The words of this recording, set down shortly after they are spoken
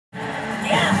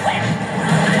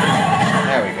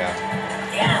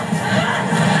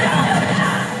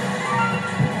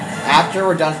after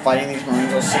we're done fighting these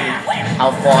Marines, we'll see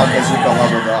how far Bazooka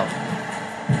leveled up.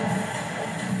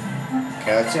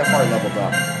 Okay, let's see how far he leveled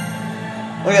up.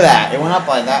 Look at that. It went up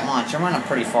by that much. It went up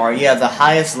pretty far. Yeah, the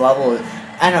highest level...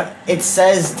 I know, it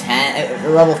says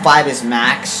 10. Level 5 is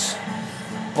max,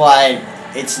 but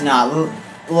it's not.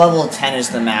 Level 10 is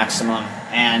the maximum.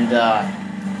 And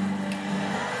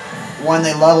when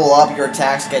they level up, your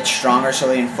attacks get stronger, so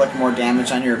they inflict more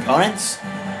damage on your opponents.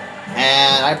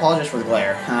 And I apologize for the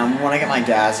glare. When I get my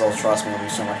dazzle, trust me, it'll be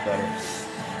so much better.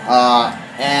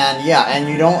 And yeah, and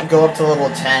you don't go up to level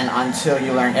 10 until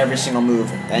you learn every single move.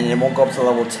 And it won't go up to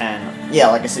level 10. Yeah,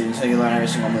 like I said, until you learn every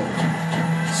single move.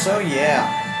 So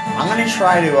yeah, I'm gonna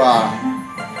try to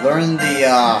learn the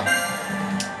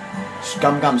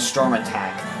Gum Gum Storm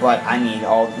attack, but I need a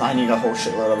whole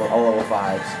shitload of level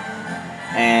 5s.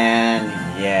 And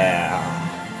yeah.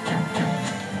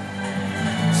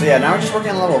 So yeah, now we're just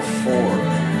working on level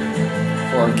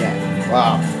 4 again.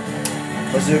 Wow.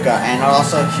 Bazooka, and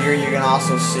also here you can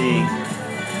also see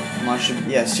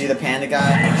see the panda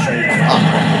guy. I'll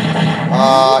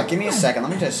show you. Give me a second.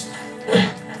 Let me just.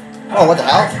 Oh, what the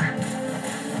hell?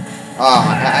 Oh,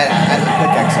 I had to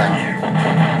pickaxe that.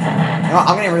 No,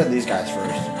 I'm gonna get rid of these guys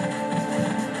first.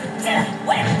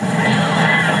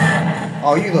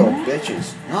 Oh, you little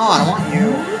bitches! No, I don't want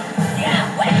you.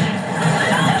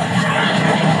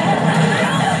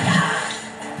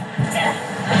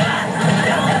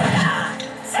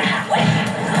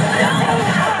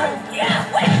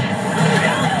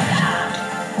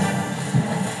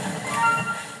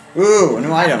 Ooh, a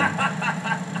new item.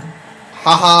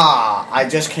 Haha, I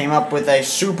just came up with a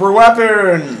super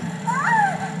weapon.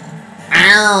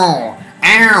 Ow,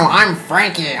 ow, I'm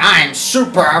Frankie. I'm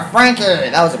Super Frankie.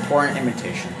 That was a poor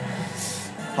imitation.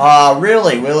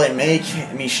 Really, will it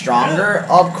make me stronger?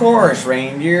 Of course,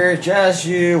 reindeer, just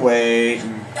you wait.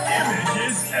 Damage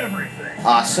is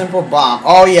everything. Simple bomb.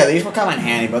 Oh yeah, these will come in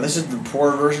handy, but this is the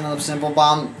poor version of the simple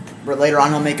bomb. But later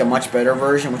on, he'll make a much better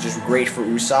version, which is great for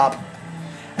Usopp.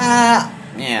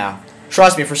 Yeah.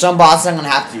 Trust me, for some bosses, I'm gonna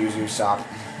have to use Usopp.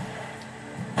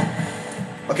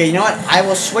 Okay, you know what? I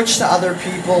will switch to other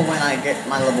people when I get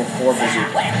my level 4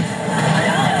 bazooka.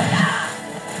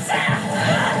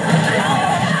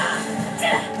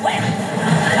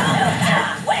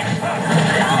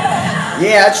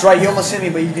 Yeah, that's right. You almost hit me,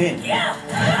 but you didn't.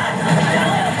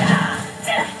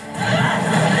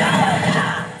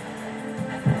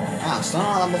 Ah, still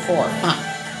not level 4. Huh.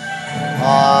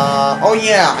 Oh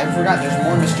yeah, I forgot. There's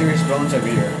more mysterious bones over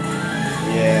here.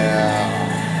 Yeah.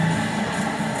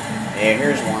 Yeah,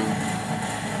 here's one.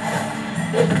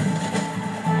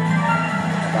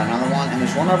 Got another one, and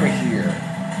there's one over here.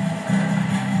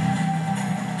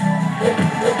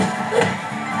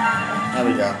 There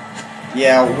we go.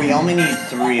 Yeah, we only need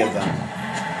 3 of them.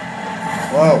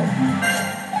 Whoa.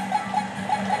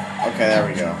 Okay, there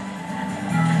we go.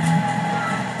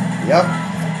 Yep,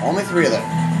 only 3 of them.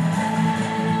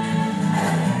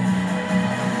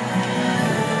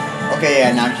 Okay,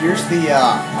 yeah, now here's the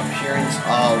appearance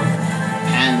of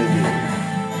Panda Dude.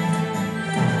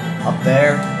 Up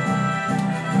there.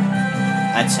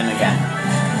 That's him again.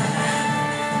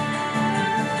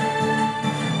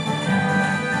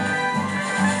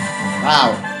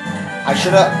 Wow. I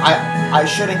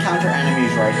should encounter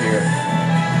enemies right here.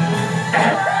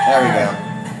 There we go.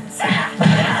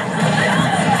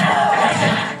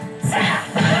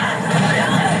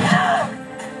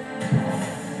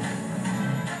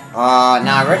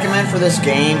 Now I recommend for this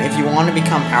game, if you want to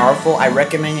become powerful, I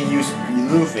recommend you use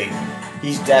Luffy.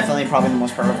 He's definitely probably the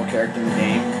most powerful character in the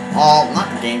game. Oh, not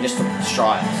the game, just the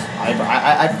trials.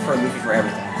 I prefer Luffy for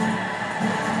everything.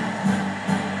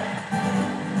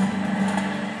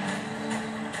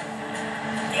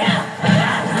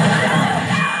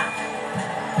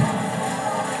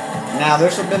 Now,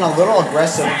 there's been a little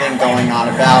aggressive thing going on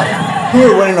about who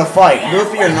would win in a fight,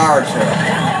 Luffy or Naruto.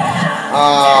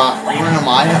 You wanna know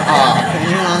my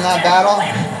opinion on that battle?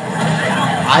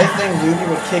 I think Luffy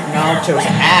would kick Naruto's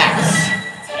ass.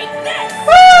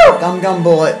 Woo! Gum Gum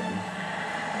Bullet.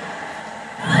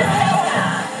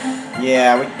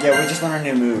 Yeah, we just learned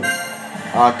a new move.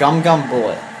 Gum Gum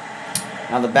Bullet.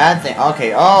 Now the bad thing.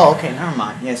 Okay. Oh, okay. Never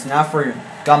mind. Yes. Now for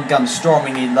Gum Gum Storm,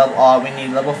 we need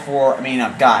level 4. I mean,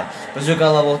 Bazooka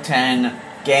level 10,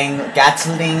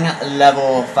 Gatling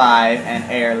level 5, and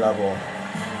Air level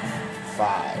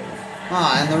 5.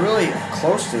 And they're really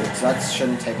close to it, so that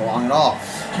shouldn't take long at all.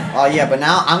 Yeah, but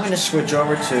now I'm gonna switch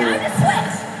over to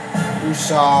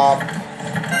Usopp.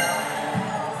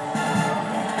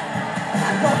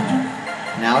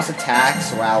 Now his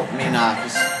attacks. Wow. I mean, I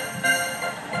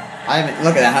haven't.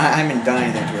 Look at that. I haven't done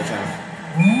anything to him.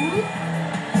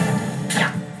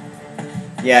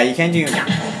 Yeah, you can't do...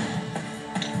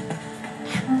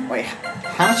 Wait,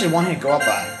 how much did one hit go up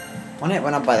by? One hit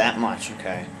went up by that much,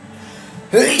 okay.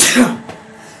 I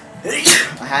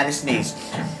had to sneeze.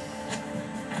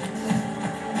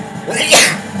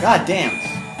 God damn.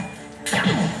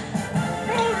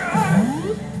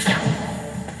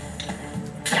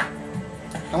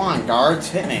 Come on, guards,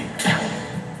 hit me.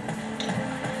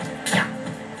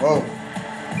 Whoa.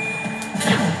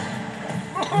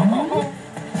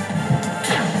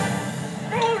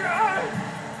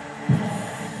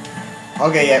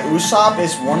 Okay, yeah, Usopp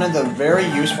is one of the very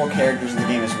useful characters in the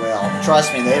game as well.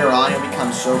 Trust me, later on he'll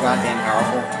become so goddamn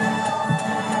powerful.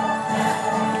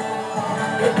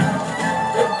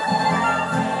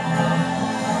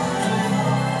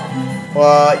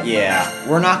 But yeah,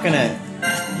 we're not gonna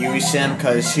use him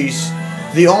because he's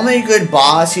the only good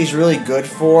boss he's really good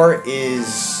for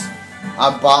is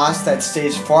a boss that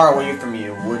stays far away from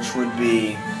you, which would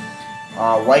be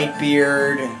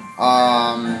Whitebeard.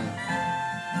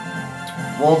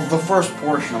 Well, the first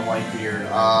portion of Whitebeard,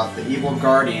 the Evil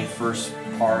Guardian first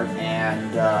part,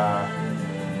 and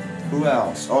who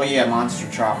else? Oh yeah, Monster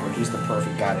Chopper. He's the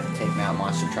perfect guy to take me out,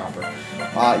 Monster Chopper.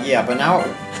 Yeah, but now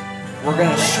we're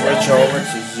gonna switch over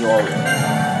to Zoro. Looks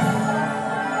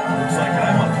like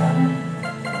I'm up.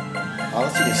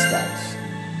 Let's see his stats.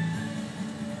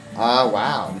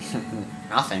 Wow.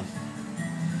 Nothing.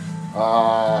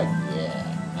 Yeah,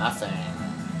 nothing.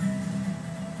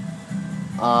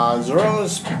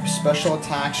 Zoro's special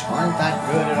attacks aren't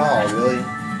that good at all, really.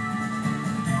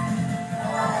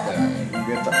 Okay, you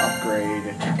get to upgrade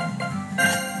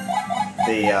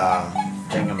the,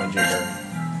 thingamajigger.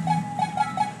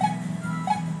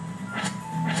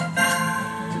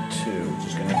 To 2, which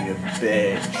is gonna be a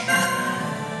bitch.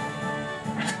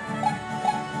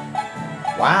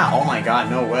 Wow, oh my god,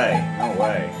 no way. No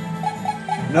way.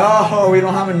 No, we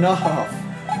don't have enough.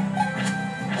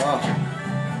 Oh.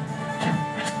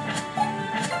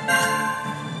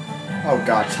 Oh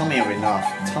god, tell me I have enough.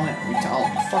 Tell me, oh,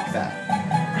 fuck that.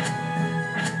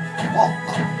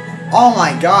 Oh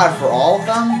my god, for all of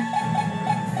them?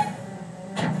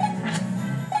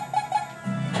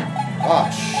 Oh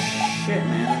shit,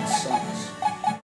 man.